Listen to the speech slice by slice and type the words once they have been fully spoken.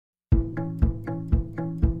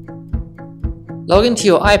Log into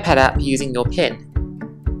your iPad app using your PIN.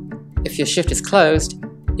 If your shift is closed,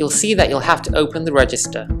 you'll see that you'll have to open the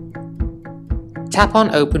register. Tap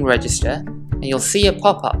on Open Register and you'll see a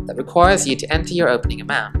pop-up that requires you to enter your opening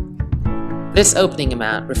amount. This opening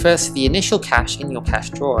amount refers to the initial cash in your cash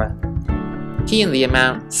drawer. Key in the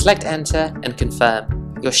amount, select Enter and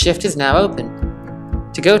confirm. Your shift is now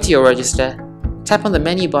open. To go to your register, tap on the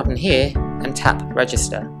menu button here and tap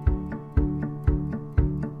Register.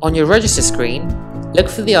 On your register screen, look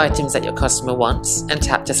for the items that your customer wants and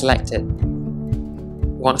tap to select it.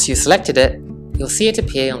 Once you've selected it, you'll see it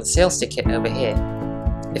appear on the sales ticket over here.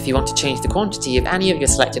 If you want to change the quantity of any of your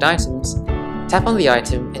selected items, tap on the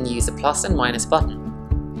item and use the plus and minus button.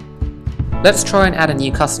 Let's try and add a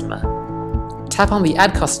new customer. Tap on the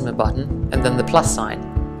Add Customer button and then the plus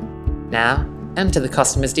sign. Now, enter the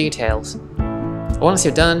customer's details. Once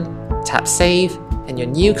you're done, tap Save and your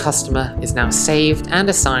new customer is now saved and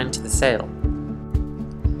assigned to the sale.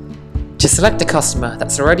 To select a customer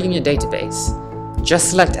that's already in your database,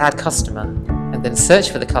 just select Add Customer and then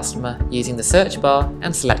search for the customer using the search bar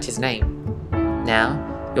and select his name.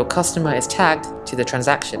 Now, your customer is tagged to the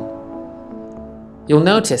transaction. You'll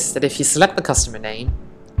notice that if you select the customer name,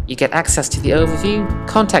 you get access to the overview,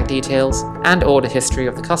 contact details, and order history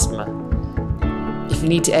of the customer. If you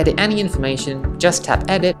need to edit any information, just tap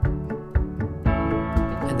Edit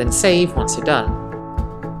and then Save once you're done.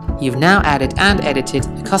 You've now added and edited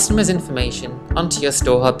the customer's information onto your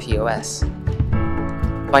StoreHub POS.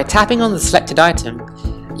 By tapping on the selected item,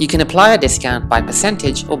 you can apply a discount by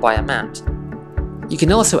percentage or by amount. You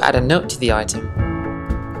can also add a note to the item.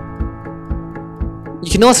 You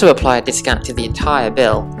can also apply a discount to the entire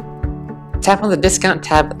bill. Tap on the Discount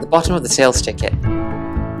tab at the bottom of the sales ticket.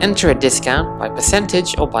 Enter a discount by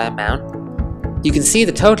percentage or by amount. You can see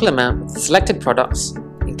the total amount of the selected products,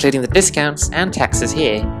 including the discounts and taxes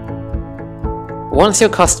here. Once your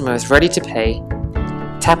customer is ready to pay,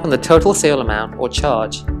 tap on the total sale amount or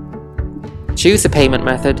charge. Choose the payment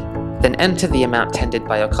method, then enter the amount tendered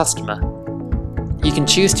by your customer. You can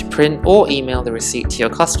choose to print or email the receipt to your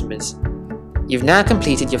customers. You've now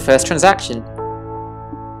completed your first transaction.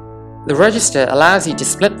 The register allows you to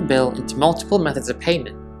split the bill into multiple methods of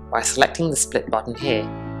payment by selecting the Split button here.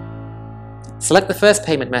 Select the first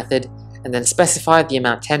payment method and then specify the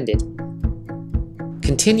amount tendered.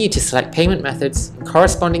 Continue to select payment methods and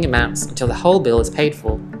corresponding amounts until the whole bill is paid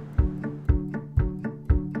for.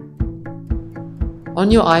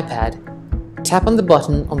 On your iPad, tap on the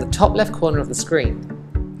button on the top left corner of the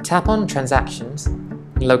screen. Tap on Transactions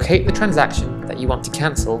and locate the transaction that you want to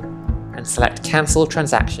cancel and select Cancel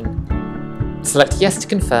Transaction. Select Yes to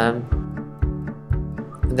confirm,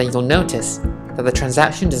 and then you'll notice that the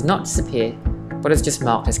transaction does not disappear but is just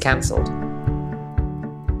marked as cancelled.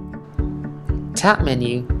 Tap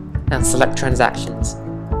Menu and select Transactions.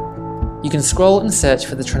 You can scroll and search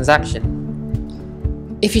for the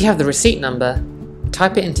transaction. If you have the receipt number,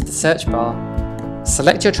 type it into the search bar,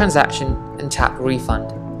 select your transaction and tap Refund.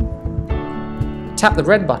 Tap the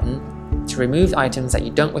red button to remove items that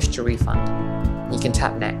you don't wish to refund. You can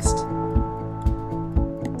tap Next.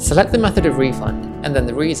 Select the method of refund and then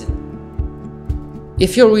the reason.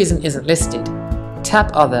 If your reason isn't listed,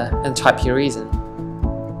 tap Other and type your reason.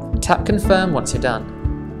 Tap Confirm once you're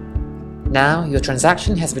done. Now your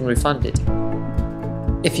transaction has been refunded.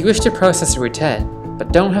 If you wish to process a return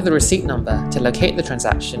but don't have the receipt number to locate the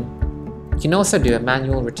transaction, you can also do a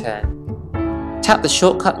manual return. Tap the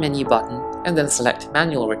shortcut menu button and then select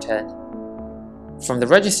Manual Return. From the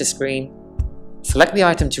register screen, select the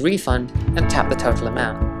item to refund and tap the total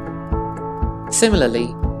amount. Similarly,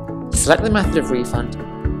 select the method of refund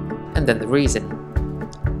and then the reason.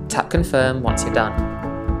 Tap Confirm once you're done.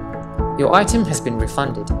 Your item has been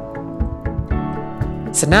refunded.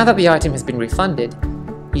 So now that the item has been refunded,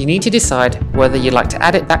 you need to decide whether you'd like to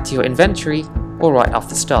add it back to your inventory or write off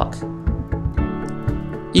the stock.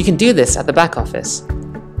 You can do this at the back office.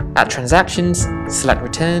 At Transactions, select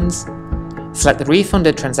Returns, select the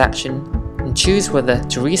refunded transaction and choose whether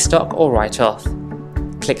to restock or write off.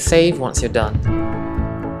 Click Save once you're done.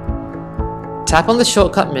 Tap on the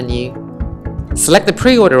shortcut menu, select the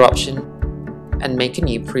pre-order option and make a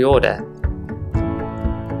new pre-order.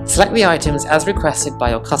 Select the items as requested by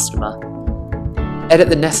your customer. Edit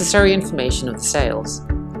the necessary information of the sales.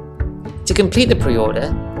 To complete the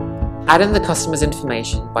pre-order, add in the customer's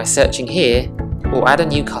information by searching here or add a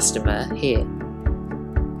new customer here.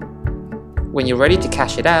 When you're ready to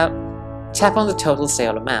cash it out, tap on the total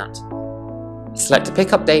sale amount. Select a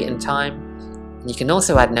pickup date and time, and you can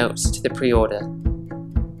also add notes to the pre-order.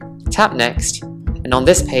 Tap Next, and on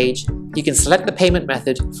this page, you can select the payment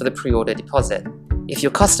method for the pre-order deposit. If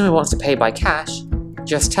your customer wants to pay by cash,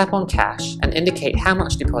 just tap on cash and indicate how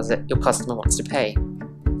much deposit your customer wants to pay.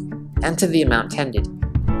 Enter the amount tendered.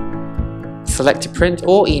 Select to print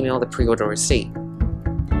or email the pre-order receipt.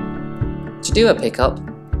 To do a pickup,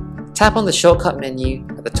 tap on the shortcut menu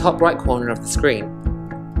at the top right corner of the screen.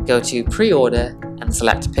 Go to Pre-order and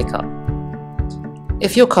select Pickup.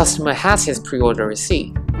 If your customer has his pre-order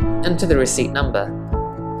receipt, enter the receipt number.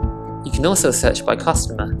 You can also search by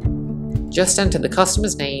customer. Just enter the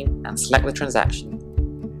customer's name and select the transaction.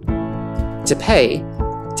 To pay,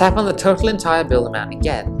 tap on the total entire bill amount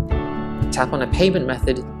again. Tap on a payment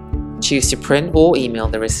method, choose to print or email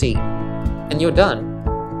the receipt, and you're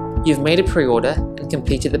done. You've made a pre-order and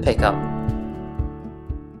completed the pickup.